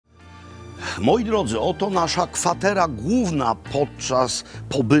Moi drodzy, oto nasza kwatera główna podczas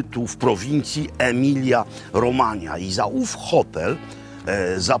pobytu w prowincji Emilia-Romagna. I za ów hotel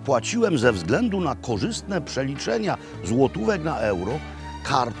zapłaciłem ze względu na korzystne przeliczenia złotówek na euro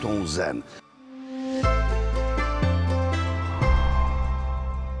kartą Zen.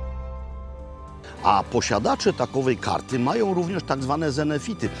 A posiadacze takowej karty mają również tak zwane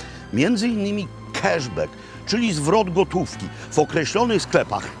zenefity, między innymi cashback, czyli zwrot gotówki w określonych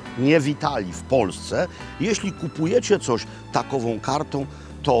sklepach, nie w Italii, w Polsce. Jeśli kupujecie coś takową kartą,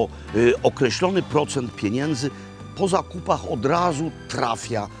 to określony procent pieniędzy po zakupach od razu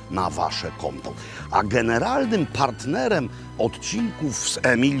trafia na wasze konto. A generalnym partnerem odcinków z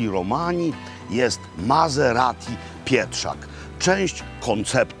Emilii-Romagni jest Maserati Pietrzak, część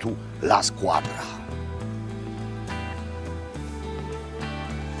konceptu La Squadra.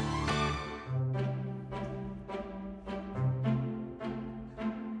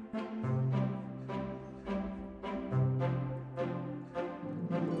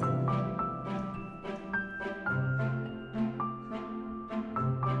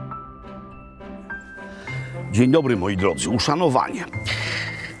 Dzień dobry, moi drodzy, uszanowanie.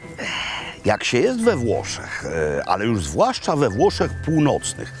 Jak się jest we Włoszech, ale już zwłaszcza we Włoszech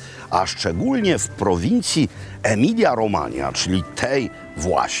północnych, a szczególnie w prowincji Emilia-Romagna, czyli tej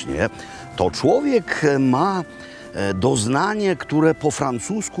właśnie, to człowiek ma doznanie, które po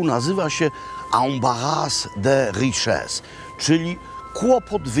francusku nazywa się embarras de richesse, czyli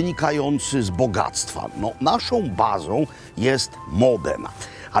kłopot wynikający z bogactwa. No, naszą bazą jest Modena,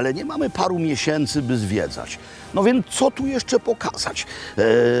 ale nie mamy paru miesięcy, by zwiedzać. No więc co tu jeszcze pokazać?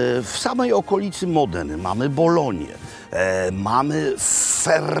 W samej okolicy Modeny mamy Bolonię, mamy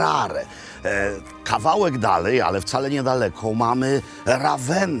Ferrarę, kawałek dalej, ale wcale niedaleko, mamy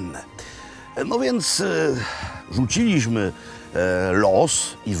Ravennę. No więc rzuciliśmy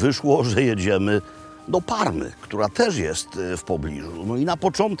los i wyszło, że jedziemy do Parmy, która też jest w pobliżu. No i na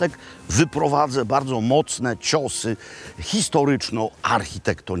początek wyprowadzę bardzo mocne ciosy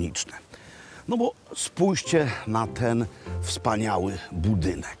historyczno-architektoniczne. No bo spójrzcie na ten wspaniały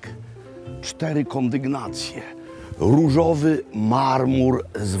budynek. 4 kondygnacje, różowy marmur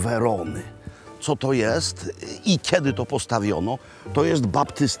z Werony. Co to jest i kiedy to postawiono? To jest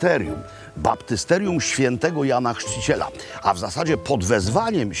baptysterium. Baptysterium świętego Jana Chrzciciela. A w zasadzie pod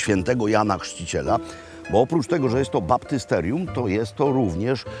wezwaniem świętego Jana Chrzciciela, bo oprócz tego, że jest to baptysterium, to jest to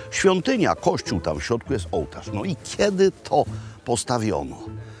również świątynia, kościół, tam w środku jest ołtarz. No i kiedy to postawiono?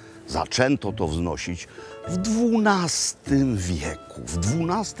 Zaczęto to wznosić w XII wieku. W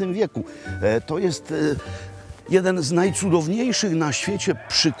XII wieku. To jest jeden z najcudowniejszych na świecie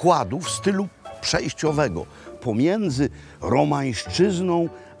przykładów stylu przejściowego pomiędzy romańszczyzną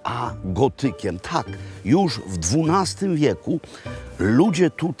a gotykiem. Tak, już w XII wieku ludzie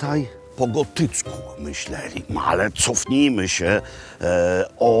tutaj po gotycku myśleli. Ale cofnijmy się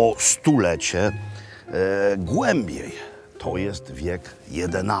o stulecie głębiej. To jest wiek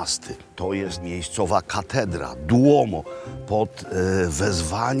XI. To jest miejscowa katedra, Duomo, pod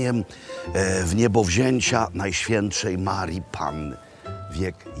wezwaniem wniebowzięcia Najświętszej Marii Panny.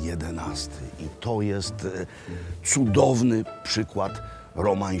 Wiek XI. I to jest cudowny przykład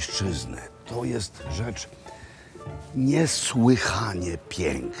romańszczyzny. To jest rzecz niesłychanie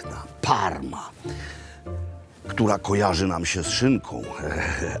piękna. Parma, która kojarzy nam się z szynką,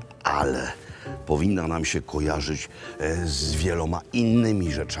 ale powinna nam się kojarzyć z wieloma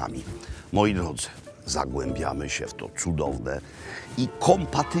innymi rzeczami. Moi drodzy, zagłębiamy się w to cudowne i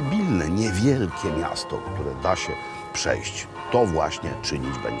kompatybilne, niewielkie miasto, które da się przejść. To właśnie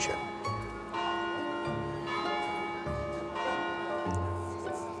czynić będziemy.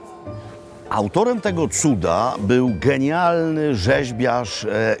 Autorem tego cuda był genialny rzeźbiarz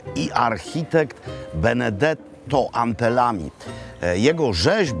i architekt Benedetto Antellami. Jego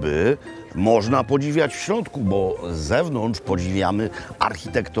rzeźby można podziwiać w środku, bo z zewnątrz podziwiamy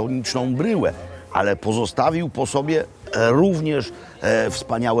architektoniczną bryłę, ale pozostawił po sobie również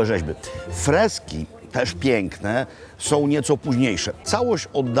wspaniałe rzeźby. Freski, też piękne, są nieco późniejsze. Całość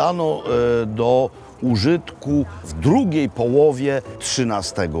oddano do użytku w drugiej połowie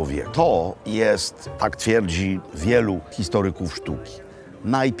XIII wieku. To jest, tak twierdzi wielu historyków sztuki,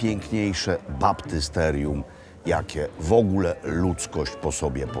 najpiękniejsze baptysterium, jakie w ogóle ludzkość po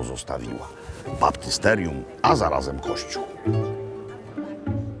sobie pozostawiła. Baptysterium, a zarazem kościół.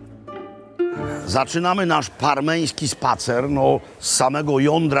 Zaczynamy nasz parmeński spacer z samego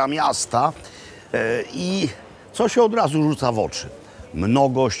jądra miasta i co się od razu rzuca w oczy?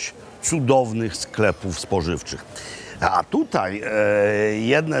 Mnogość cudownych sklepów spożywczych. A tutaj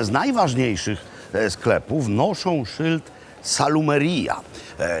jedne z najważniejszych sklepów noszą szyld salumeria.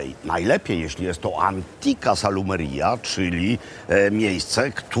 Najlepiej, jeśli jest to antica salumeria, czyli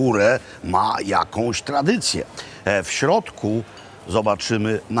miejsce, które ma jakąś tradycję. W środku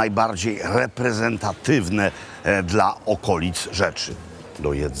zobaczymy najbardziej reprezentatywne dla okolic rzeczy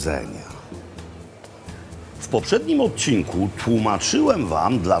do jedzenia. W poprzednim odcinku tłumaczyłem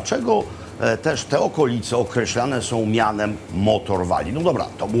Wam, dlaczego też te okolice określane są mianem Motor Valley. No dobra,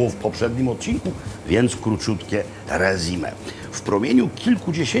 to było w poprzednim odcinku, więc króciutkie resume. W promieniu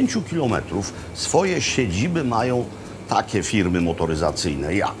kilkudziesięciu kilometrów swoje siedziby mają takie firmy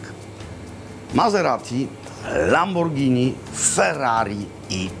motoryzacyjne jak Maserati, Lamborghini, Ferrari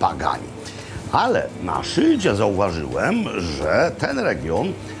i Pagani. Ale na szyldzie zauważyłem, że ten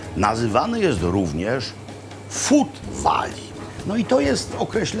region nazywany jest również Food Valley. No i to jest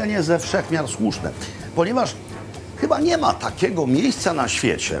określenie ze wszechmiar słuszne, ponieważ chyba nie ma takiego miejsca na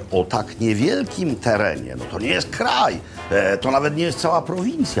świecie o tak niewielkim terenie. No to nie jest kraj, to nawet nie jest cała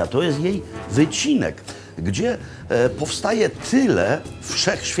prowincja, to jest jej wycinek, gdzie powstaje tyle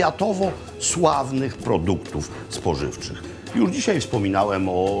wszechświatowo sławnych produktów spożywczych. Już dzisiaj wspominałem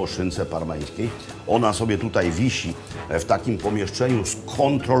o szynce parmeńskiej. Ona sobie tutaj wisi w takim pomieszczeniu z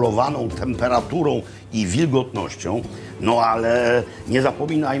kontrolowaną temperaturą i wilgotnością. No ale nie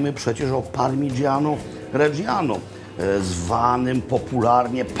zapominajmy przecież o Parmigiano Reggiano, zwanym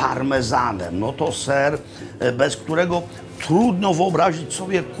popularnie parmezanem. No to ser, bez którego trudno wyobrazić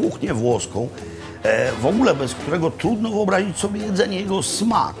sobie kuchnię włoską, w ogóle bez którego trudno wyobrazić sobie jedzenie, jego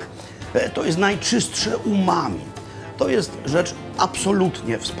smak. To jest najczystsze umami. To jest rzecz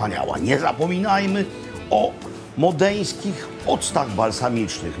absolutnie wspaniała. Nie zapominajmy o modeńskich octach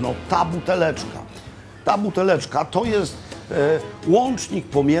balsamicznych. No ta buteleczka to jest łącznik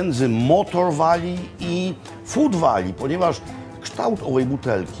pomiędzy Motor Valley i Food Valley, ponieważ kształt owej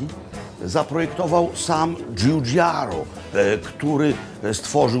butelki zaprojektował sam Giugiaro, który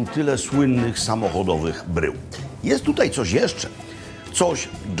stworzył tyle słynnych samochodowych brył. Jest tutaj coś jeszcze, coś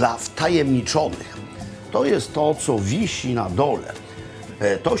dla wtajemniczonych. To jest to, co wisi na dole.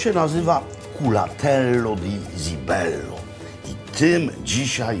 To się nazywa culatello di Zibello. I tym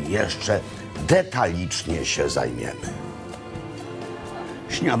dzisiaj jeszcze detalicznie się zajmiemy.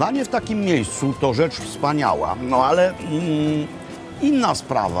 Śniadanie w takim miejscu to rzecz wspaniała, no ale inna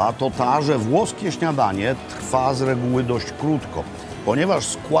sprawa to ta, że włoskie śniadanie trwa z reguły dość krótko, ponieważ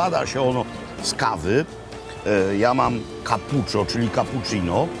składa się ono z kawy, ja mam cappuccio, czyli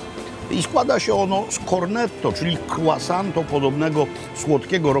cappuccino, i składa się ono z cornetto, czyli croissanto podobnego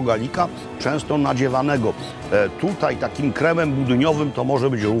słodkiego rogalika, często nadziewanego. Tutaj takim kremem budyniowym to może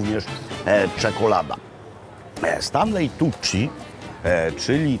być również czekolada. Stanley Tucci,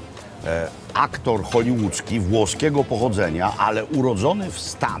 czyli aktor hollywoodzki włoskiego pochodzenia, ale urodzony w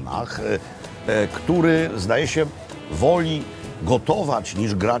Stanach, który zdaje się woli gotować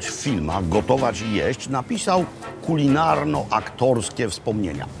niż grać w filmach, gotować i jeść, napisał kulinarno-aktorskie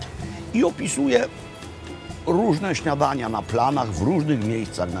wspomnienia. I opisuje różne śniadania na planach w różnych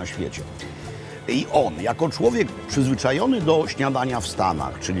miejscach na świecie. I on, jako człowiek przyzwyczajony do śniadania w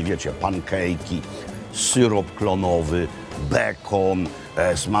Stanach, czyli wiecie, pancake'i, syrop klonowy, bekon,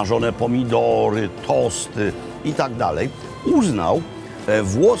 smażone pomidory, tosty i tak dalej, uznał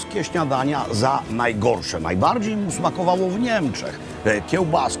włoskie śniadania za najgorsze. Najbardziej mu smakowało w Niemczech.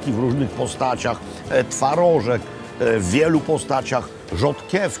 Kiełbaski w różnych postaciach, twarożek w wielu postaciach,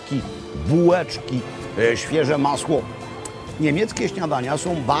 rzodkiewki, bułeczki, świeże masło. Niemieckie śniadania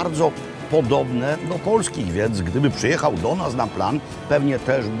są bardzo podobne do polskich, więc gdyby przyjechał do nas na plan, pewnie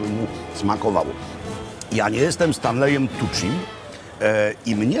też by mu smakowało. Ja nie jestem Stanleyem Tucci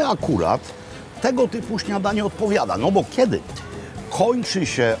i mnie akurat tego typu śniadanie odpowiada. No bo kiedy kończy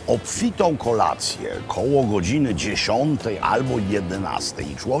się obfitą kolację koło godziny 10 albo 11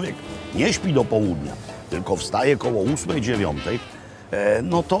 i człowiek nie śpi do południa, tylko wstaje koło 8-9,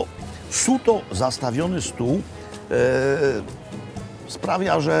 no to suto zastawiony stół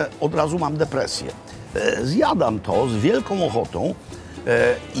sprawia, że od razu mam depresję. Zjadam to z wielką ochotą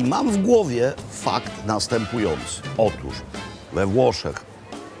i mam w głowie fakt następujący. Otóż we Włoszech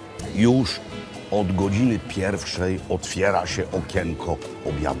już od godziny 1 otwiera się okienko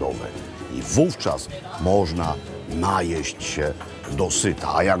obiadowe i wówczas można najeść się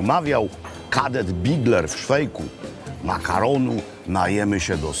dosyta. A jak mawiał kadet Bigler w Szwejku, makaronu najemy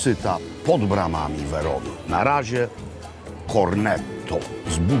się dosyta pod bramami Werony. Na razie cornetto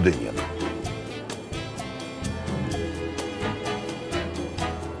z budyniem.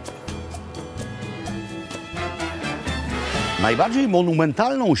 Najbardziej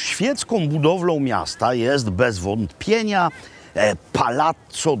monumentalną świecką budowlą miasta jest bez wątpienia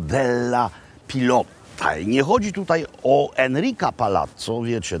Palazzo della Pilotta. zostaje. Nie chodzi tutaj o Enrika Palazzo,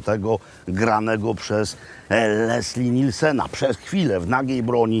 wiecie, tego granego przez Leslie Nielsena przez chwilę w nagiej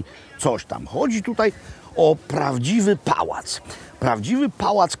broni, coś tam. Chodzi tutaj o prawdziwy pałac. Prawdziwy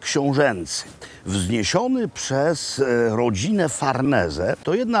pałac książęcy, wzniesiony przez rodzinę Farnese.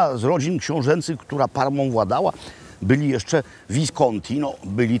 To jedna z rodzin książęcych, która Parmą władała. Byli jeszcze Visconti, no,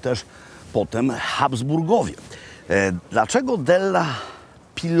 byli też potem Habsburgowie. Dlaczego della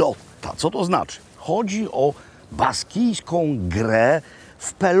Pilotta? Co to znaczy? Chodzi o baskijską grę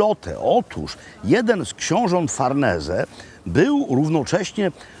w pelotę. Otóż jeden z książąt Farnese był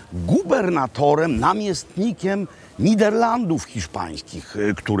równocześnie gubernatorem, namiestnikiem Niderlandów hiszpańskich,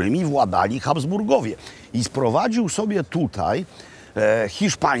 którymi władali Habsburgowie. I sprowadził sobie tutaj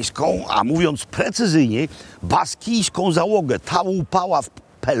hiszpańską, a mówiąc precyzyjniej, baskijską załogę. Ta łupała w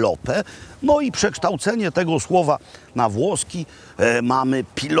pelotę. No i przekształcenie tego słowa na włoski mamy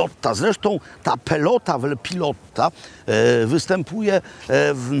pilotta. Zresztą ta pelota, pilotta występuje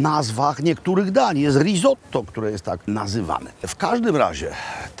w nazwach niektórych dań. Jest risotto, które jest tak nazywane. W każdym razie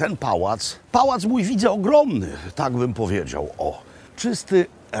ten pałac mój widzę ogromny, tak bym powiedział. O, czysty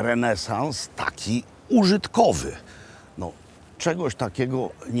renesans, taki użytkowy. No, czegoś takiego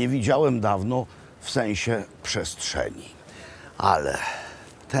nie widziałem dawno w sensie przestrzeni. Ale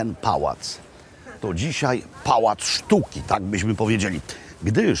ten pałac to dzisiaj pałac sztuki, tak byśmy powiedzieli,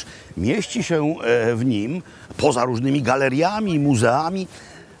 gdyż mieści się w nim, poza różnymi galeriami i muzeami,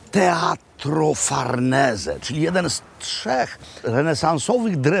 Teatro Farnese, czyli jeden z 3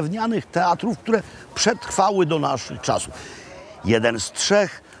 renesansowych drewnianych teatrów, które przetrwały do naszych czasów. Jeden z 3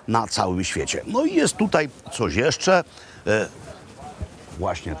 na całym świecie. No i jest tutaj coś jeszcze,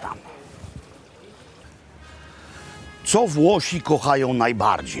 właśnie tam. Co Włosi kochają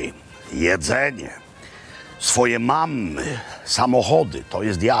najbardziej? Jedzenie. Swoje mamy, samochody, to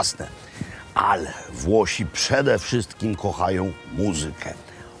jest jasne. Ale Włosi przede wszystkim kochają muzykę.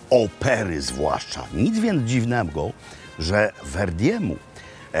 Opery zwłaszcza. Nic więc dziwnego, że Verdiemu,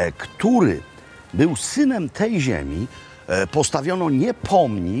 który był synem tej ziemi, postawiono nie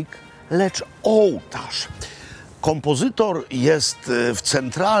pomnik, lecz ołtarz. Kompozytor jest w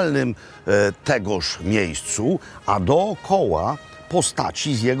centralnym tegoż miejscu, a dookoła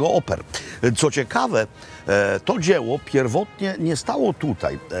postaci z jego oper. Co ciekawe, to dzieło pierwotnie nie stało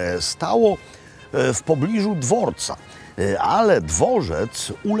tutaj, stało w pobliżu dworca, ale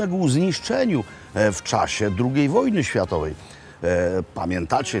dworzec uległ zniszczeniu w czasie II wojny światowej.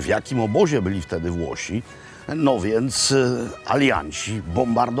 Pamiętacie, w jakim obozie byli wtedy Włosi? No więc alianci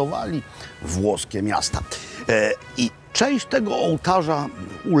bombardowali włoskie miasta. I część tego ołtarza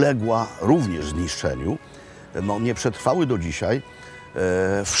uległa również zniszczeniu. No, nie przetrwały do dzisiaj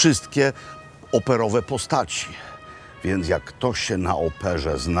wszystkie operowe postaci. Więc jak ktoś się na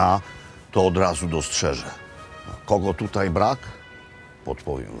operze zna, to od razu dostrzeże. Kogo tutaj brak?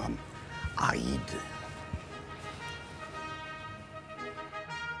 Podpowiem wam. Aidy.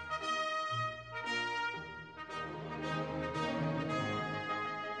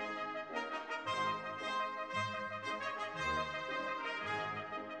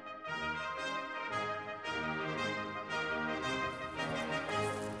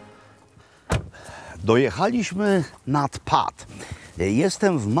 Dojechaliśmy nad Pad.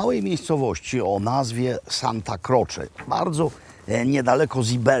 Jestem w małej miejscowości o nazwie Santa Croce, bardzo niedaleko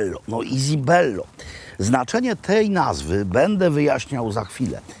Zibello. No i Zibello. Znaczenie tej nazwy będę wyjaśniał za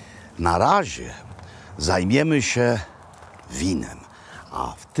chwilę. Na razie zajmiemy się winem,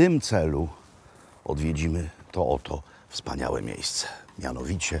 a w tym celu odwiedzimy to oto wspaniałe miejsce,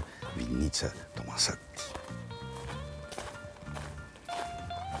 mianowicie winnicę Tomasetti.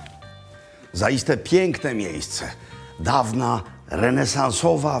 Zaiste piękne miejsce. Dawna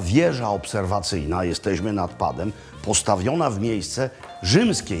renesansowa wieża obserwacyjna, jesteśmy nad Padem, postawiona w miejsce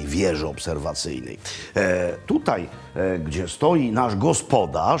rzymskiej wieży obserwacyjnej. Tutaj, gdzie stoi nasz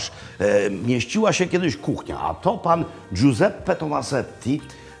gospodarz, mieściła się kiedyś kuchnia, a to pan Giuseppe Tomasetti,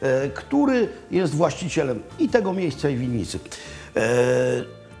 który jest właścicielem i tego miejsca, i winnicy.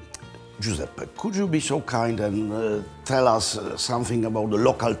 Giuseppe, could you be so kind and tell us something about the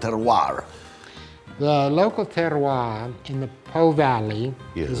local terroir? The local terroir in the Po Valley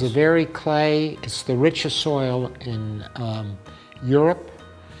is a very clay, it's the richest soil in Europe,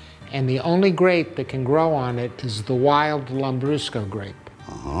 and the only grape that can grow on it is the wild lambrusco grape.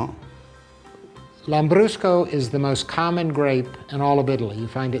 Lambrusco is the most common grape in all of Italy. You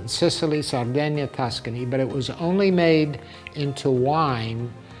find it in Sicily, Sardinia, Tuscany, but it was only made into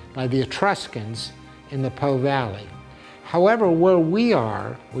wine by the Etruscans in the Po Valley. However, where we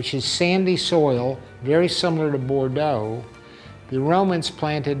are, which is sandy soil, very similar to Bordeaux, the Romans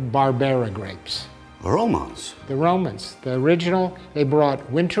planted Barbera grapes. Romans. The Romans, the original, they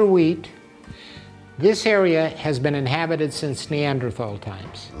brought winter wheat. This area has been inhabited since Neanderthal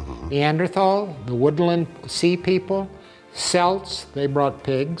times. Neanderthal, the woodland sea people, Celts, they brought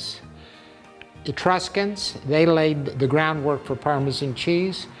pigs. Etruscans, they laid the groundwork for Parmesan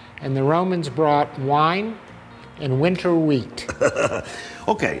cheese, and the Romans brought wine and winter wheat.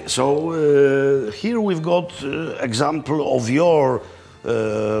 Okay, so here we've got example of your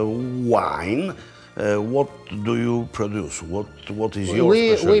wine. What do you produce? What is your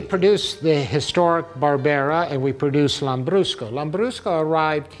specialty? We produce the historic Barbera, and we produce lambrusco. Lambrusco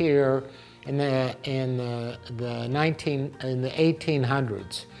arrived here in the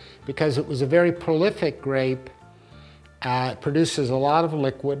 1800s because it was a very prolific grape. It produces a lot of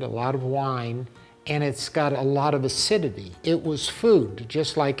liquid, a lot of wine, and it's got a lot of acidity. It was food,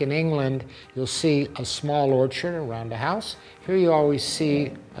 just like in England, you'll see a small orchard around a house. Here you always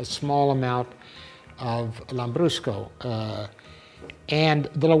see a small amount of lambrusco. And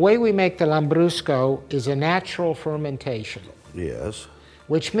the way we make the lambrusco is a natural fermentation. Yes.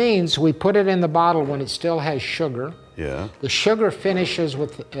 Which means we put it in the bottle when it still has sugar. Yeah. The sugar finishes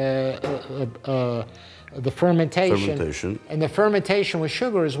with the fermentation. And the fermentation with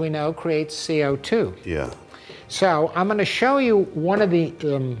sugar, as we know, creates CO2. Yeah. So I'm going to show you one of the,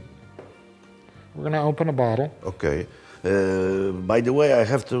 we're going to open a bottle. Okay. By the way, I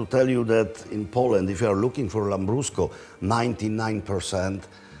have to tell you that in Poland, if you are looking for lambrusco, 99%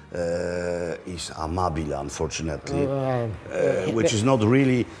 is amabile, unfortunately, which is not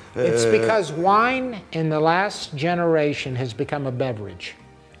really... It's because wine in the last generation has become a beverage.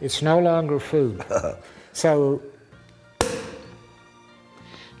 It's no longer food. So,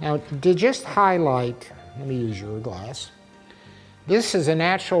 now to just highlight, let me use your glass. This is a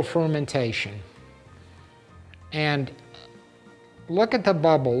natural fermentation. And look at the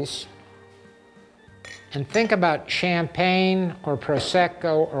bubbles and think about champagne or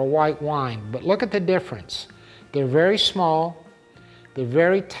Prosecco or white wine, but look at the difference. They're very small, they're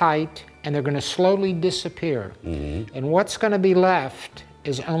very tight, and they're going to slowly disappear. And what's going to be left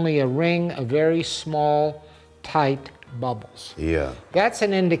is only a ring of very small, tight bubbles. Yeah. That's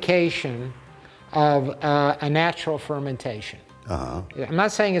an indication of a natural fermentation. I'm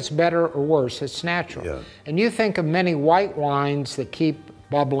not saying it's better or worse, it's natural. Yeah. And you think of many white wines that keep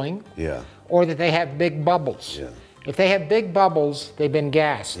bubbling, or that they have big bubbles. Yeah. If they have big bubbles, they've been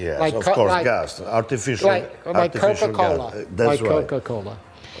gassed. Yes, like of course, gassed, artificial. Like Coca-Cola. That's right. Coca-Cola.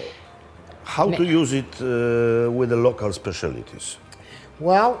 How to use it with the local specialties?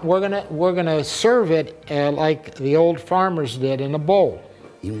 Well, we're gonna serve it like the old farmers did, in a bowl.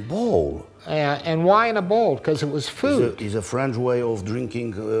 In bowl? And why in a bowl? Because it was food. It's a French way of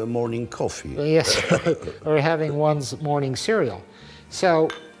drinking morning coffee. Yes, or having one's morning cereal. So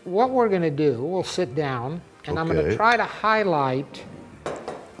what we're going to do, we'll sit down, and I'm going to try to highlight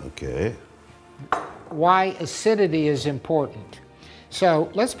why acidity is important. So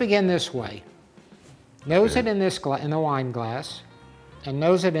let's begin this way. Nose it in this in the wine glass, and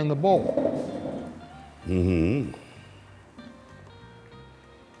nose it in the bowl.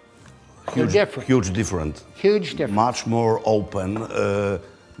 Huge difference. Huge difference. Much more open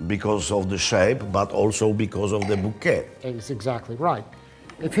because of the shape, but also because of the bouquet. That's exactly right.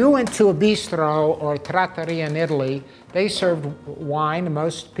 If you went to a bistro or a trattoria in Italy, they served wine,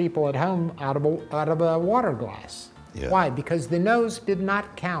 most people at home, out of a water glass. Yeah. Why? Because the nose did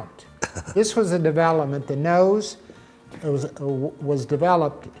not count. This was a development. The nose was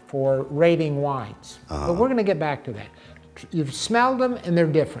developed for rating wines. But we're going to get back to that. You've smelled them and they're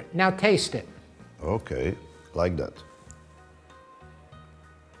different. Now taste it. Okay, like that.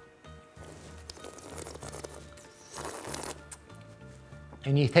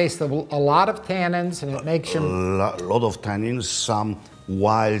 And you taste a lot of tannins, and it makes you... A lot of tannins, some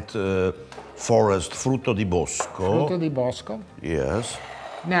wild forest, frutto di bosco. Frutto di bosco. Yes.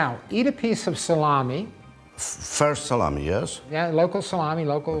 Now, eat a piece of salami. First salami, yes? Yeah, local salami,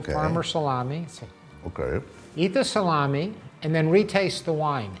 local farmer salami. Okay. Eat the salami, and then retaste the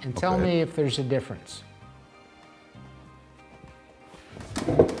wine, and tell me if there's a difference.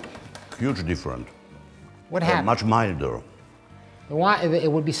 Huge difference. What happened? Much milder. The wine,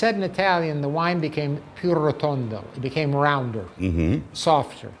 it would be said in Italian, the wine became più rotondo. It became rounder,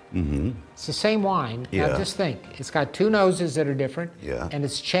 softer. It's the same wine. Now just think, it's got two noses that are different, and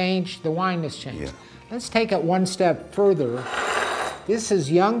it's changed, the wine has changed. Let's take it one step further. This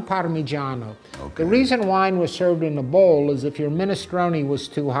is young Parmigiano. The reason wine was served in a bowl is if your minestrone was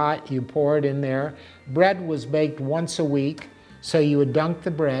too hot, you pour it in there. Bread was baked once a week, so you would dunk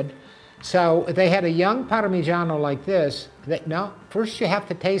the bread. So if they had a young Parmigiano like this, no, first you have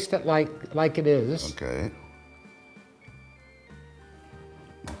to taste it like it is. Okay.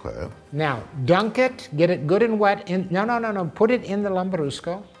 Okay. Now, dunk it, get it good and wet. No, put it in the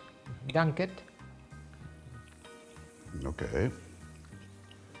lambrusco. Dunk it. Okay.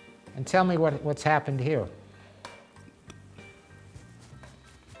 And tell me what's happened here.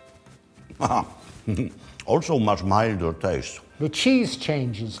 Also much milder taste. The cheese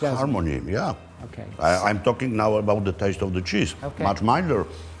changes, doesn't Harmony, yeah. Okay. I'm talking now about the taste of the cheese. Okay. Much milder.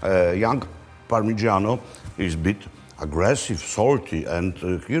 Young Parmigiano is a bit aggressive, salty, and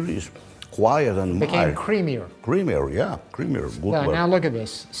here is quiet and mild. Became creamier. Creamier, yeah, creamier. Good word. Now look at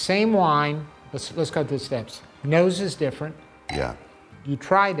this. Same wine. Let's go through the steps. Nose is different. Yeah. You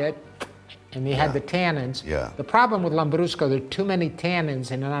tried it, and you had the tannins. Yeah. The problem with lambrusco, there are too many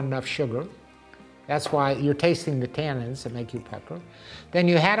tannins and not enough sugar. That's why you're tasting the tannins that make you pucker. Then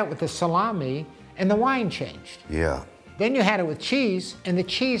you had it with the salami, and the wine changed. Yeah. Then you had it with cheese, and the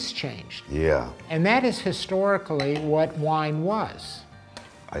cheese changed. Yeah. And that is historically what wine was.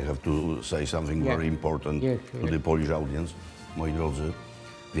 I have to say something very important to the Polish audience, moi drodzy.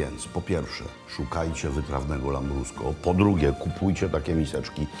 Więc po pierwsze, szukajcie wytrawnego lambrusco. Po drugie, kupujcie takie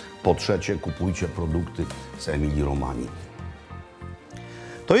miseczki. Po trzecie, kupujcie produkty z Emilii-Romanii.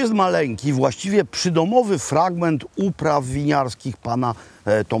 To jest maleńki, właściwie przydomowy fragment upraw winiarskich pana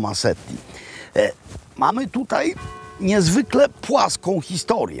Tomasetti. Mamy tutaj niezwykle płaską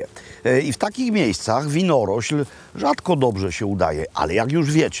historię. I w takich miejscach winorośl rzadko dobrze się udaje, ale jak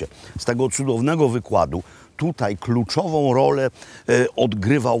już wiecie, z tego cudownego wykładu, tutaj kluczową rolę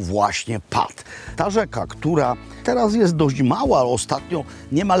odgrywał właśnie pad. Ta rzeka, która teraz jest dość mała, ale ostatnio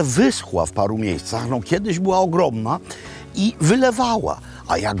niemal wyschła w paru miejscach, no kiedyś była ogromna i wylewała.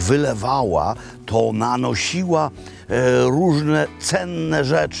 A jak wylewała, to nanosiła różne cenne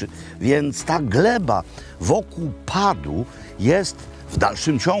rzeczy. Więc ta gleba wokół padu jest w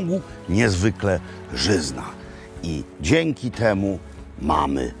dalszym ciągu niezwykle żyzna. I dzięki temu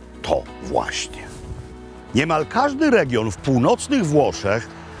mamy to właśnie. Niemal każdy region w północnych Włoszech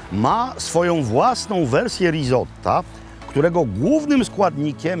ma swoją własną wersję risotta, którego głównym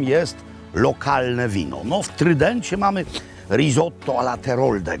składnikiem jest lokalne wino. No, w Trydencie mamy risotto alla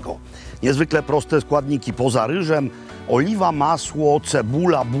teroldego. Niezwykle proste składniki poza ryżem, oliwa, masło,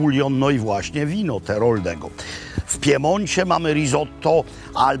 cebula, bulion, no i właśnie wino teroldego. W Piemoncie mamy risotto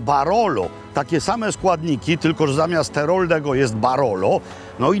al barolo. Takie same składniki, tylko że zamiast teroldego jest barolo.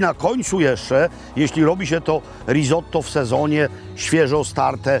 No i na końcu jeszcze, jeśli robi się to risotto w sezonie, świeżo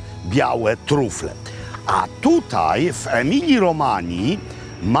starte białe trufle. A tutaj w Emilii-Romanii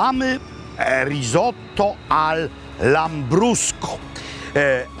mamy risotto al lambrusco.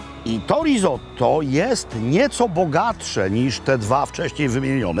 I to risotto jest nieco bogatsze niż te dwa wcześniej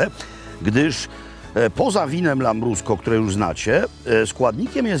wymienione, gdyż poza winem lambrusco, które już znacie,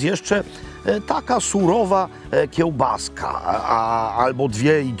 składnikiem jest jeszcze taka surowa kiełbaska, albo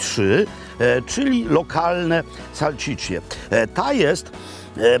 2 i 3, czyli lokalne salciccie. Ta jest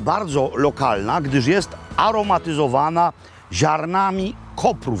bardzo lokalna, gdyż jest aromatyzowana ziarnami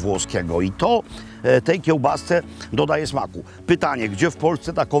kopru włoskiego i to tej kiełbasce dodaje smaku. Pytanie, gdzie w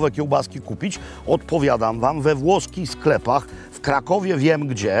Polsce takowe kiełbaski kupić? Odpowiadam wam, we włoskich sklepach, w Krakowie wiem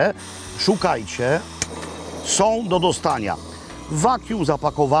gdzie. Szukajcie, są do dostania. W vacuum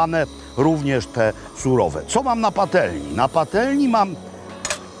zapakowane, również te surowe. Co mam na patelni? Na patelni mam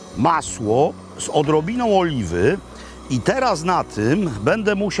masło z odrobiną oliwy i teraz na tym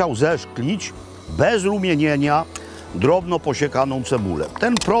będę musiał zeszklić bez rumienienia drobno posiekaną cebulę.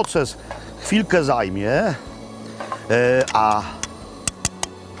 Ten proces chwilkę zajmie, a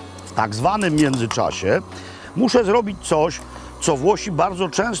w tak zwanym międzyczasie muszę zrobić coś, co Włosi bardzo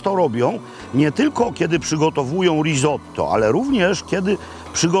często robią, nie tylko kiedy przygotowują risotto, ale również kiedy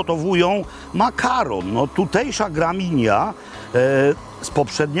przygotowują makaron. No, tutejsza graminia z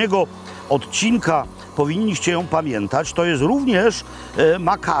poprzedniego odcinka, powinniście ją pamiętać, to jest również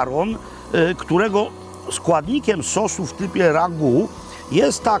makaron, którego składnikiem sosu w typie ragu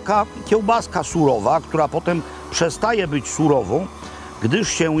jest taka kiełbaska surowa, która potem przestaje być surową, gdyż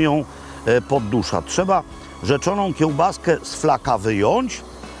się ją poddusza. Trzeba rzeczoną kiełbaskę z flaka wyjąć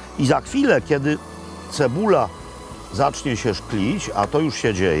i za chwilę, kiedy cebula zacznie się szklić, a to już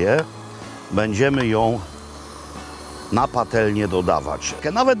się dzieje, będziemy ją na patelnię dodawać.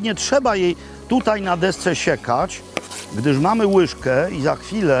 Nawet nie trzeba jej tutaj na desce siekać, gdyż mamy łyżkę i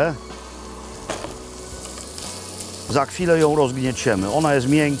za chwilę ją rozgnieciemy. Ona jest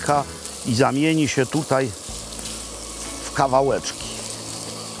miękka i zamieni się tutaj w kawałeczki.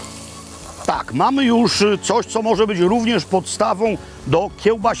 tak, mamy już coś, co może być również podstawą do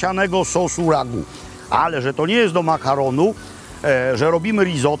kiełbasianego sosu ragu. Ale że to nie jest do makaronu, że robimy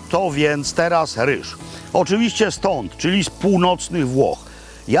risotto, więc teraz ryż. Oczywiście stąd, czyli z północnych Włoch.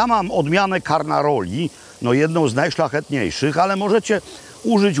 Ja mam odmianę carnaroli, no jedną z najszlachetniejszych, ale możecie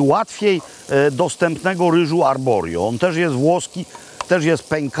użyć łatwiej dostępnego ryżu arborio. On też jest włoski, też jest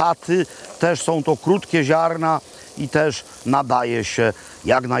pękaty, też są to krótkie ziarna i też nadaje się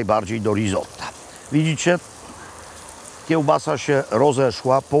jak najbardziej do risotta. Widzicie? Kiełbasa się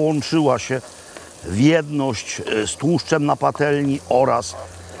rozeszła, połączyła się w jedność z tłuszczem na patelni oraz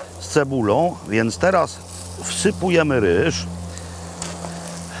z cebulą, więc teraz wsypujemy ryż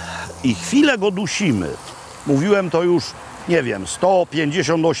i chwilę go dusimy. Mówiłem to już, nie wiem,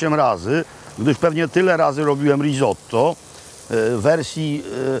 158 razy, gdyż pewnie tyle razy robiłem risotto. Wersji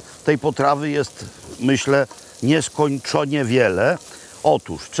tej potrawy jest, myślę, nieskończenie wiele.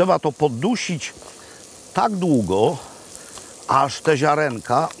 Otóż trzeba to poddusić tak długo, aż te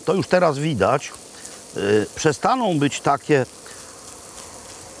ziarenka, to już teraz widać, przestaną być takie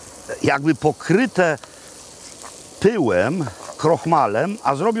jakby pokryte pyłem, krochmalem,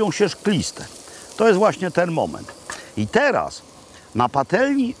 a zrobią się szkliste. To jest właśnie ten moment. I teraz na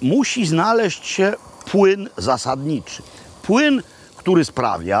patelni musi znaleźć się płyn zasadniczy. Płyn, który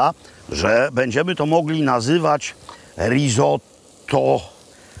sprawia, że będziemy to mogli nazywać risotto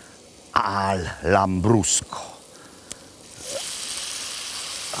al lambrusco.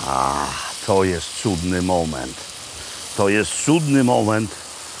 To jest cudny moment. To jest cudny moment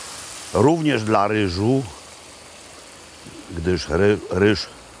również dla ryżu, gdyż ryż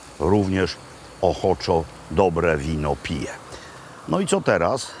również ochoczo dobre wino pije. No i co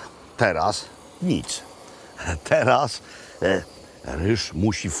teraz? Teraz nic. Teraz ryż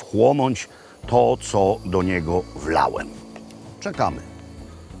musi wchłonąć to, co do niego wlałem. Czekamy.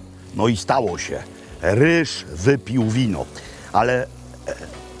 No i stało się. Ryż wypił wino. Ale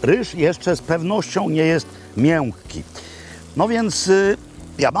ryż jeszcze z pewnością nie jest miękki. No więc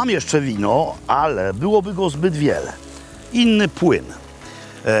ja mam jeszcze wino, ale byłoby go zbyt wiele. Inny płyn.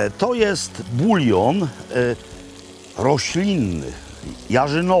 To jest bulion roślinny,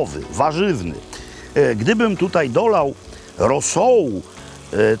 jarzynowy, warzywny. Gdybym tutaj dolał rosołu,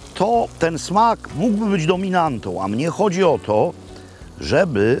 to ten smak mógłby być dominantą, a mnie chodzi o to,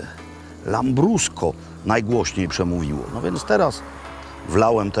 żeby lambrusco najgłośniej przemówiło. No więc teraz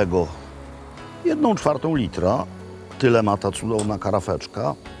wlałem tego 1/4 litra, tyle ma ta cudowna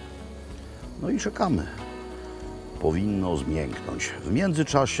karafeczka. No i czekamy. Powinno zmięknąć. W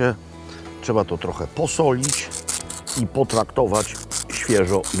międzyczasie trzeba to trochę posolić i potraktować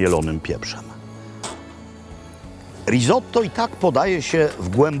świeżo mielonym pieprzem. Risotto i tak podaje się w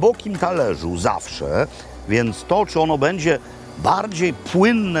głębokim talerzu zawsze, więc to, czy ono będzie bardziej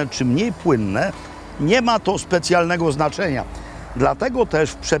płynne, czy mniej płynne, nie ma to specjalnego znaczenia. Dlatego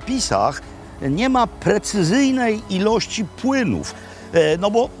też w przepisach nie ma precyzyjnej ilości płynów,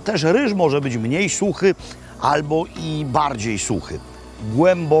 no bo też ryż może być mniej suchy albo i bardziej suchy.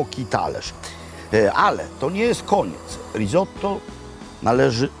 Głęboki talerz. Ale to nie jest koniec. Risotto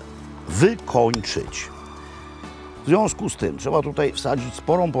należy wykończyć. W związku z tym trzeba tutaj wsadzić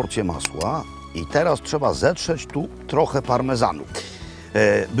sporą porcję masła i teraz trzeba zetrzeć tu trochę parmezanu.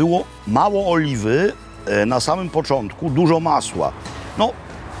 Było mało oliwy na samym początku, dużo masła. No,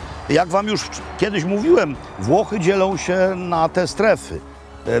 jak wam już kiedyś mówiłem, Włochy dzielą się na te strefy.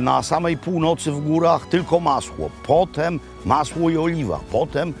 Na samej północy w górach tylko masło, potem masło i oliwa,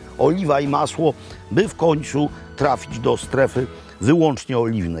 potem oliwa i masło, by w końcu trafić do strefy wyłącznie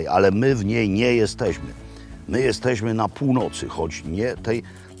oliwnej, ale my w niej nie jesteśmy. My jesteśmy na północy, choć nie tej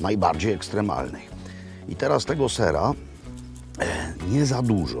najbardziej ekstremalnej. I teraz tego sera nie za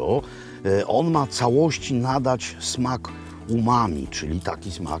dużo. On ma całości nadać smak umami, czyli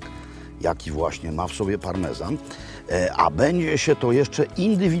taki smak, jaki właśnie ma w sobie parmezan, a będzie się to jeszcze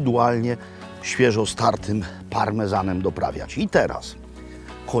indywidualnie świeżo startym parmezanem doprawiać. I teraz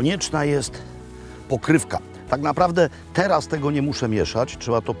konieczna jest pokrywka. Tak naprawdę teraz tego nie muszę mieszać,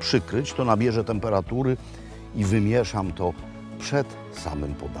 trzeba to przykryć, to nabierze temperatury i wymieszam to przed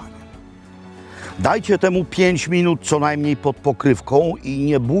samym podaniem. Dajcie temu 5 minut co najmniej pod pokrywką i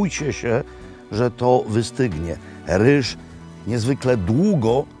nie bójcie się, że to wystygnie. Ryż niezwykle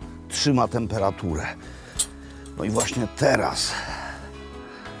długo trzyma temperaturę. No i właśnie teraz,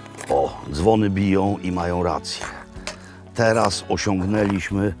 dzwony biją i mają rację. Teraz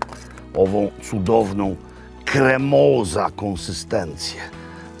osiągnęliśmy ową cudowną kremoza konsystencję,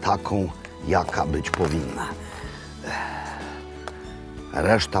 taką jaka być powinna.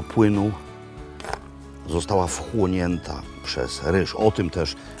 Reszta płynu została wchłonięta przez ryż. O tym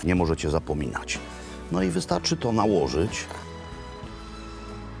też nie możecie zapominać. No i wystarczy to nałożyć.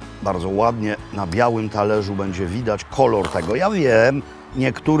 Bardzo ładnie na białym talerzu będzie widać kolor tego. Ja wiem,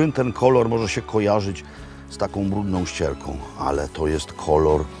 niektórym ten kolor może się kojarzyć z taką brudną ścierką, ale to jest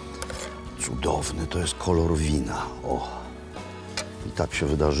kolor cudowny, to jest kolor wina. O. I tak się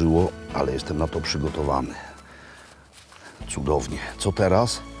wydarzyło, ale jestem na to przygotowany. Cudownie. Co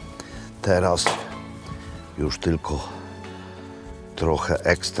teraz? Teraz już tylko trochę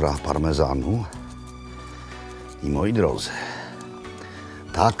ekstra parmezanu. I moi drodzy,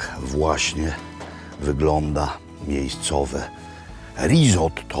 tak właśnie wygląda miejscowe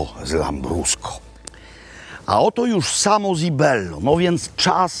risotto z lambrusco. A oto już samo Zibello, no więc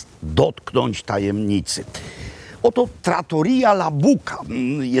czas dotknąć tajemnicy. Oto trattoria La Buca.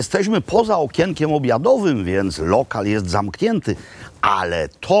 Jesteśmy poza okienkiem obiadowym, więc lokal jest zamknięty, ale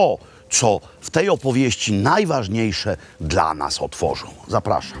to, co w tej opowieści najważniejsze, dla nas otworzą.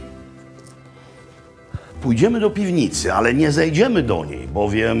 Zapraszam. Pójdziemy do piwnicy, ale nie zejdziemy do niej,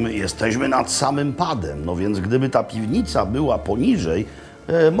 bowiem jesteśmy nad samym padem. No więc gdyby ta piwnica była poniżej,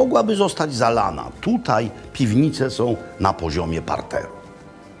 mogłaby zostać zalana. Tutaj piwnice są na poziomie parteru.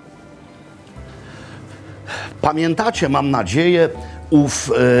 Pamiętacie, mam nadzieję,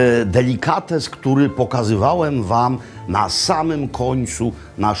 ów delikates, który pokazywałem wam na samym końcu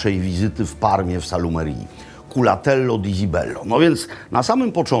naszej wizyty w Parmie w Salumerii. Culatello di Zibello. No więc na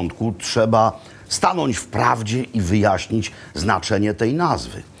samym początku trzeba stanąć w prawdzie i wyjaśnić znaczenie tej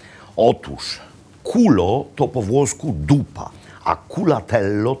nazwy. Otóż culo to po włosku dupa, a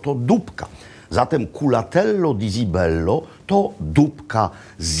culatello to dupka. Zatem culatello di Zibello to dupka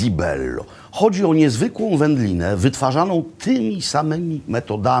z Zibello. Chodzi o niezwykłą wędlinę wytwarzaną tymi samymi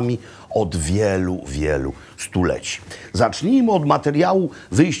metodami od wielu, wielu stuleci. Zacznijmy od materiału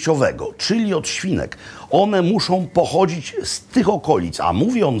wyjściowego, czyli od świnek. One muszą pochodzić z tych okolic, a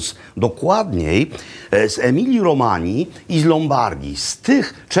mówiąc dokładniej, z Emilii Romanii i z Lombardii, z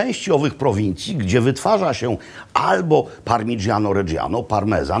tych części owych prowincji, gdzie wytwarza się albo Parmigiano Reggiano,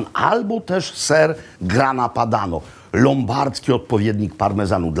 parmezan, albo też ser Grana Padano, lombardzki odpowiednik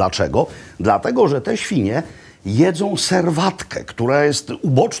parmezanu. Dlaczego? Dlatego, że te świnie jedzą serwatkę, która jest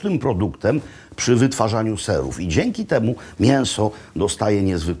ubocznym produktem przy wytwarzaniu serów i dzięki temu mięso dostaje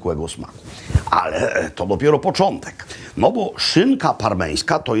niezwykłego smaku. Ale to dopiero początek, no bo szynka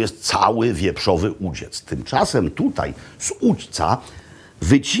parmeńska to jest cały wieprzowy udziec. Tymczasem tutaj z udźca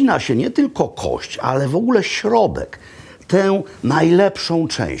wycina się nie tylko kość, ale w ogóle środek, tę najlepszą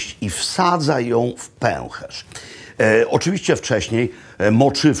część i wsadza ją w pęcherz. Oczywiście wcześniej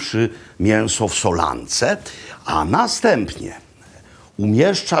moczywszy mięso w solance, a następnie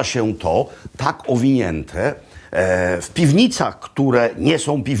umieszcza się to tak owinięte w piwnicach, które nie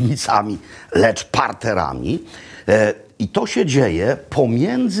są piwnicami, lecz parterami. I to się dzieje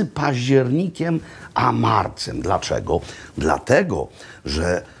pomiędzy październikiem a marcem. Dlaczego? Dlatego,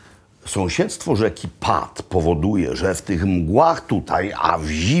 że sąsiedztwo rzeki Pad powoduje, że w tych mgłach tutaj, a w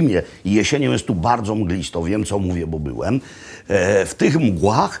zimie i jesienią jest tu bardzo mglisto, wiem co mówię, bo byłem, w tych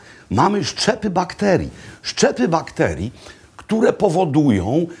mgłach mamy szczepy bakterii. Szczepy bakterii, które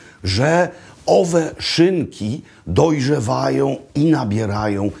powodują, że owe szynki dojrzewają i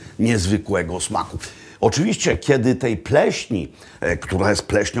nabierają niezwykłego smaku. Oczywiście, kiedy tej pleśni, która jest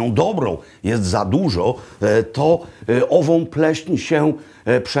pleśnią dobrą, jest za dużo, to ową pleśń się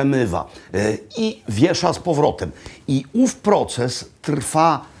przemywa i wiesza z powrotem. I ów proces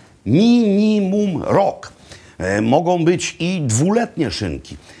trwa minimum rok. Mogą być i dwuletnie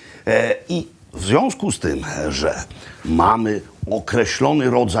szynki. I w związku z tym, że mamy określony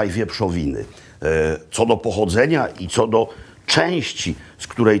rodzaj wieprzowiny, co do pochodzenia i co do części, z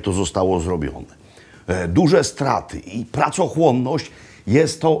której to zostało zrobione, duże straty i pracochłonność,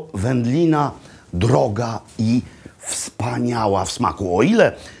 jest to wędlina droga i wspaniała w smaku. O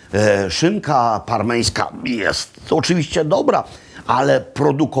ile szynka parmeńska jest oczywiście dobra, ale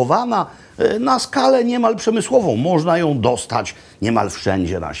produkowana na skalę niemal przemysłową. Można ją dostać niemal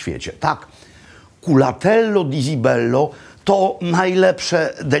wszędzie na świecie. Tak, culatello di Zibello to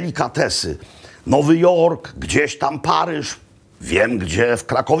najlepsze delikatesy. Nowy Jork, gdzieś tam Paryż, wiem gdzie, w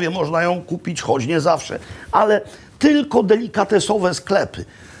Krakowie można ją kupić, choć nie zawsze, ale tylko delikatesowe sklepy.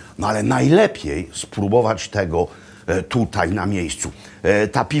 No ale najlepiej spróbować tego tutaj na miejscu.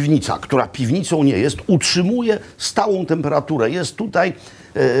 Ta piwnica, która piwnicą nie jest, utrzymuje stałą temperaturę. Jest tutaj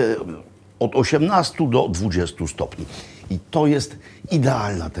od 18 do 20 stopni. I to jest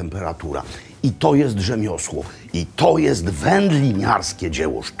idealna temperatura. I to jest rzemiosło. I to jest wędliniarskie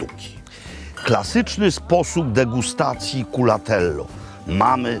dzieło sztuki. Klasyczny sposób degustacji culatello.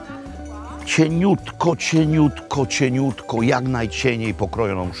 Mamy cieniutko, cieniutko, cieniutko, jak najcieniej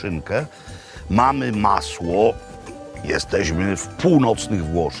pokrojoną szynkę. Mamy masło, jesteśmy w północnych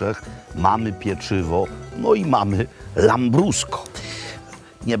Włoszech, mamy pieczywo, no i mamy lambrusco.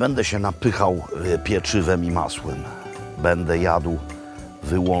 Nie będę się napychał pieczywem i masłem. Będę jadł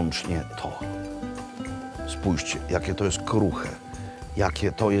wyłącznie to. Spójrzcie, jakie to jest kruche,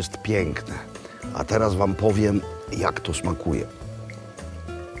 jakie to jest piękne. A teraz wam powiem, jak to smakuje.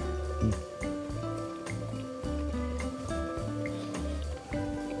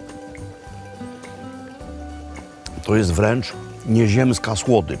 To jest wręcz nieziemska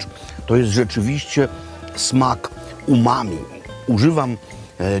słodycz. To jest rzeczywiście smak umami. Używam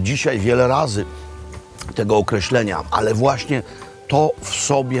dzisiaj wiele razy tego określenia, ale właśnie to w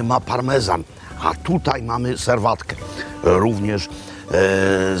sobie ma parmezan. A tutaj mamy serwatkę, również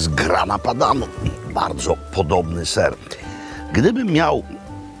z grana padano. Bardzo podobny ser. Gdybym miał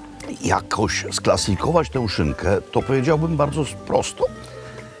jakoś sklasyfikować tę szynkę, to powiedziałbym bardzo prosto.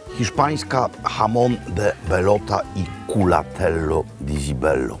 Hiszpańska jamón de bellota i culatello di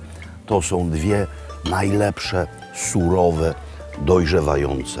Zibello. To są dwie najlepsze, surowe,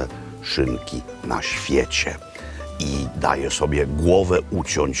 dojrzewające szynki na świecie. I daję sobie głowę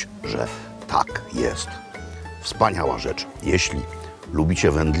uciąć, że tak jest. Wspaniała rzecz. Jeśli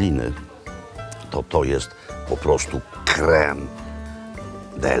lubicie wędliny, to to jest po prostu crème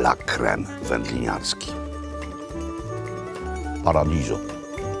de la crème wędliniarski. Paradiso.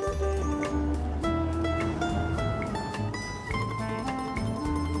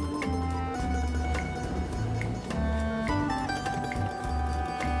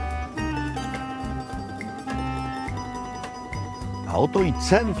 A oto i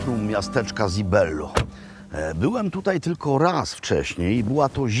centrum miasteczka Zibello. Byłem tutaj tylko raz wcześniej i była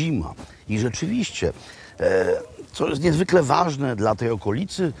to zima. I rzeczywiście, co jest niezwykle ważne dla tej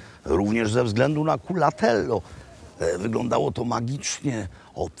okolicy, również ze względu na culatello, wyglądało to magicznie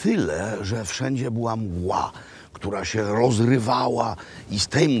o tyle, że wszędzie była mgła, która się rozrywała i z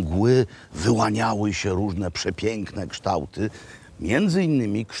tej mgły wyłaniały się różne przepiękne kształty, między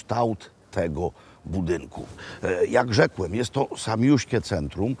innymi kształt tego budynku. Jak rzekłem, jest to samiuśkie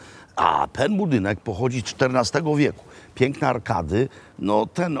centrum, a ten budynek pochodzi z XIV wieku. Piękne arkady, no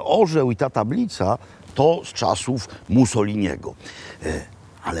ten orzeł i ta tablica to z czasów Mussoliniego.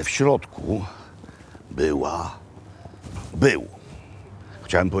 Ale w środku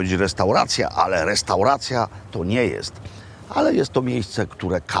chciałem powiedzieć restauracja, ale restauracja to nie jest. Ale jest to miejsce,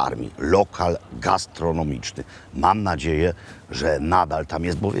 które karmi, lokal gastronomiczny. Mam nadzieję, że nadal tam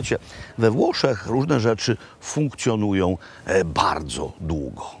jest, bo wiecie, we Włoszech różne rzeczy funkcjonują bardzo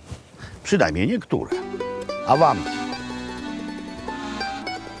długo. Przynajmniej niektóre. Avanti.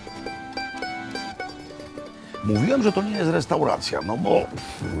 Mówiłem, że to nie jest restauracja, no bo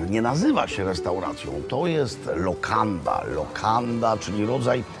nie nazywa się restauracją. To jest lokanda. Lokanda, czyli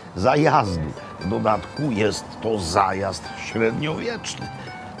rodzaj zajazdu. W dodatku jest to zajazd średniowieczny.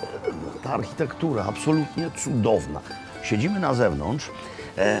 Ta architektura absolutnie cudowna. Siedzimy na zewnątrz,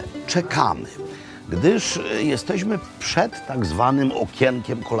 czekamy, gdyż jesteśmy przed tak zwanym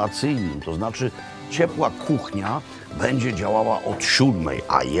okienkiem kolacyjnym. To znaczy ciepła kuchnia będzie działała od 7,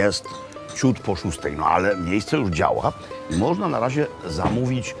 a jest ciut po 6. No ale miejsce już działa i można na razie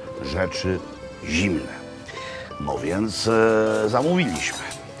zamówić rzeczy zimne. No więc zamówiliśmy.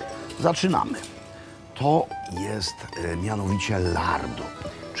 Zaczynamy. To jest mianowicie lardo,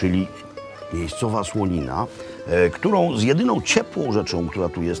 czyli miejscowa słonina, którą z jedyną ciepłą rzeczą, która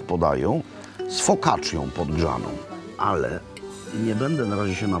tu jest, podają, z focaccią podgrzaną. Ale nie będę na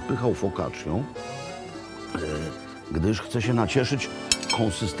razie się napychał focaccią, gdyż chcę się nacieszyć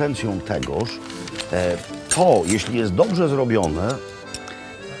konsystencją tegoż. To, jeśli jest dobrze zrobione,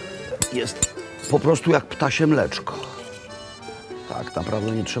 jest po prostu jak ptasie mleczko. Tak,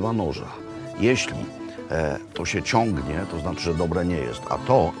 naprawdę nie trzeba noża. Jeśli to się ciągnie, to znaczy, że dobre nie jest. A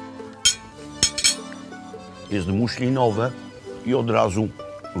to jest muślinowe i od razu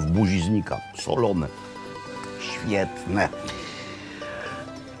w buzi znika. Solone. Świetne.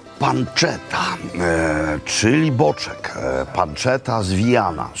 Pancetta, czyli boczek. Pancetta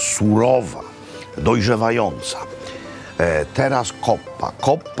zwijana, surowa, dojrzewająca. Teraz koppa.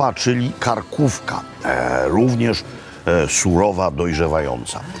 Koppa, czyli karkówka, również surowa,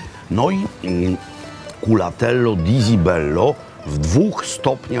 dojrzewająca. No i culatello di Zibello w 2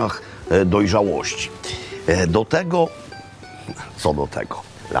 stopniach dojrzałości. Do tego, co do tego?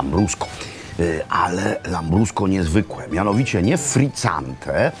 Lambrusco. Ale lambrusco niezwykłe. Mianowicie nie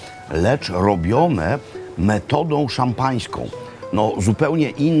frizzante, lecz robione metodą szampańską. no, zupełnie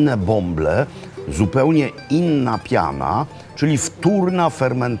inne bąble, zupełnie inna piana, czyli wtórna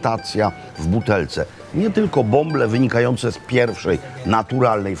fermentacja w butelce. Nie tylko bąble wynikające z pierwszej,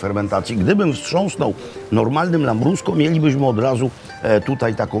 naturalnej fermentacji. Gdybym wstrząsnął normalnym lambrusco, mielibyśmy od razu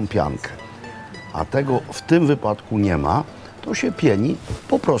tutaj taką piankę. A tego w tym wypadku nie ma. To się pieni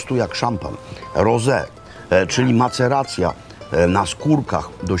po prostu jak szampan. Rosé, czyli maceracja na skórkach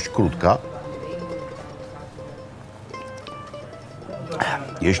dość krótka.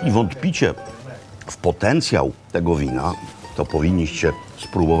 Jeśli wątpicie w potencjał tego wina, to powinniście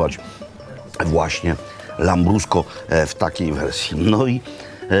spróbować właśnie lambrusco w takiej wersji. No i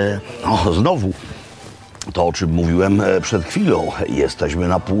znowu to, o czym mówiłem przed chwilą. Jesteśmy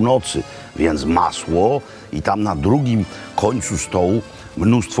na północy, więc masło i tam na drugim końcu stołu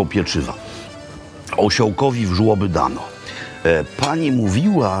mnóstwo pieczywa. Osiołkowi w żłoby dano. Pani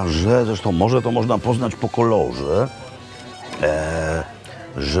mówiła, że zresztą może to można poznać po kolorze,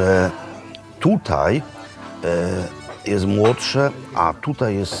 że tutaj jest młodsze, a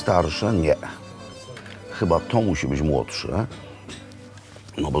tutaj jest starsze. Nie. Chyba to musi być młodsze.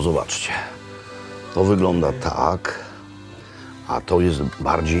 No bo zobaczcie. To wygląda tak, a to jest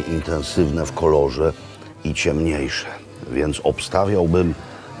bardziej intensywne w kolorze i ciemniejsze. Więc obstawiałbym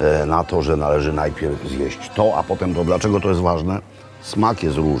na to, że należy najpierw zjeść to, a potem to. Dlaczego to jest ważne? Smak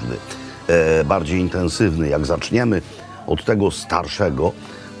jest różny, bardziej intensywny. Jak zaczniemy od tego starszego,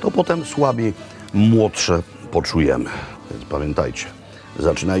 to potem słabiej młodsze poczujemy. Więc pamiętajcie,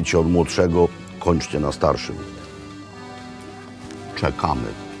 zaczynajcie od młodszego, kończcie na starszym. Czekamy.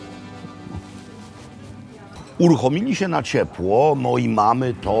 Uruchomili się na ciepło, no i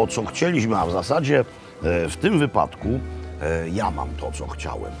mamy to, co chcieliśmy, a w zasadzie w tym wypadku ja mam to, co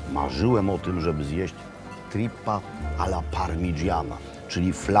chciałem. Marzyłem o tym, żeby zjeść trippa alla parmigiana,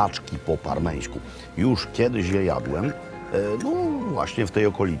 czyli flaczki po parmeńsku. Już kiedyś je jadłem, no właśnie w tej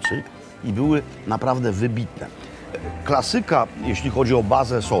okolicy i były naprawdę wybitne. Klasyka, jeśli chodzi o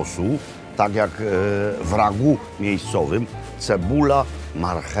bazę sosu, tak jak w ragu miejscowym, cebula,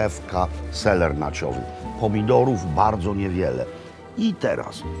 marchewka, seler naciowy. Pomidorów bardzo niewiele. I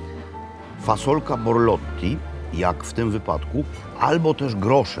teraz fasolka borlotti, jak w tym wypadku, albo też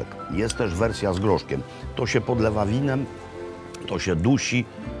groszek. Jest też wersja z groszkiem. To się podlewa winem, to się dusi,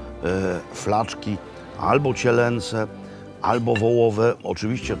 flaczki albo cielęce, albo wołowe.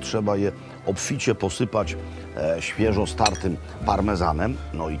 Oczywiście trzeba je obficie posypać świeżo startym parmezanem.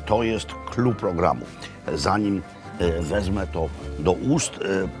 No i to jest clou programu. Zanim wezmę to do ust,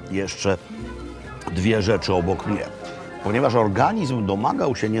 jeszcze dwie rzeczy obok mnie. Ponieważ organizm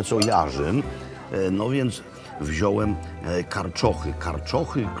domagał się nieco jarzyn, no więc wziąłem karczochy.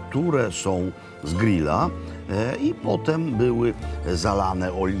 Karczochy, które są z grilla i potem były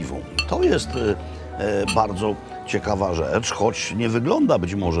zalane oliwą. To jest bardzo ciekawa rzecz, choć nie wygląda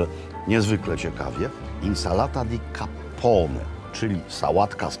być może niezwykle ciekawie. Insalata di capone, czyli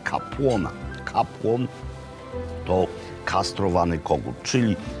sałatka z kapłona. Kapłon to kastrowany kogut,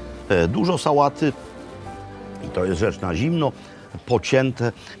 czyli dużo sałaty i to jest rzecz na zimno,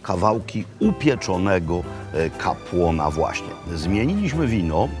 pocięte kawałki upieczonego kapłona właśnie. Zmieniliśmy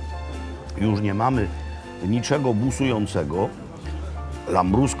wino, już nie mamy niczego busującego.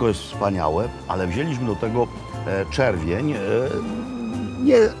 Lambrusco jest wspaniałe, ale wzięliśmy do tego czerwień,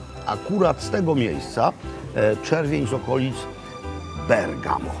 nie akurat z tego miejsca, czerwień z okolic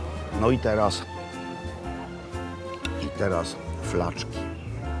Bergamo. No i teraz flaczki.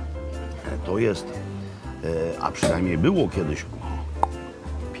 To jest, a przynajmniej było kiedyś,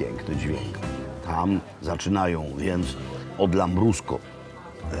 piękny dźwięk. Tam zaczynają, więc od lambrusco.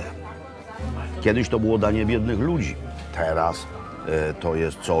 Kiedyś to było danie biednych ludzi. Teraz to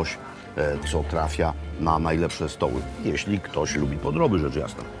jest coś, co trafia na najlepsze stoły. Jeśli ktoś lubi podroby, rzecz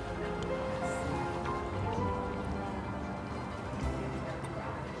jasna.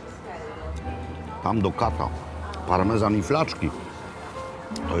 Tam do kata parmezan i flaczki.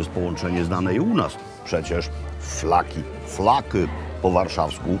 To jest połączenie znane i u nas. Przecież flaki po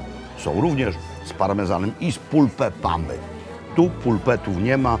warszawsku są również z parmezanem i z pulpetami. Tu pulpetów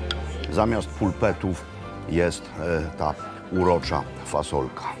nie ma, zamiast pulpetów jest ta urocza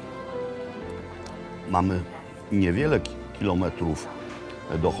fasolka. Mamy niewiele kilometrów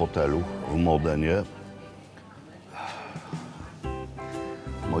do hotelu w Modenie.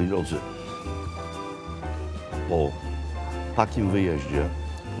 Moi drodzy, po takim wyjeździe,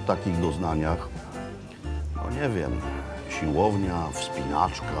 po takich doznaniach, no nie wiem, siłownia,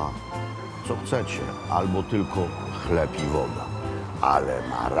 wspinaczka, co chcecie, albo tylko chleb i woda. Ale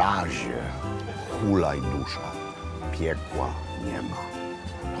na razie hulaj dusza, piekła nie ma.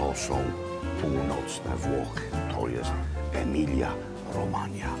 To są północne Włochy, to jest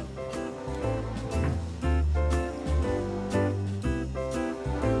Emilia-Romagna.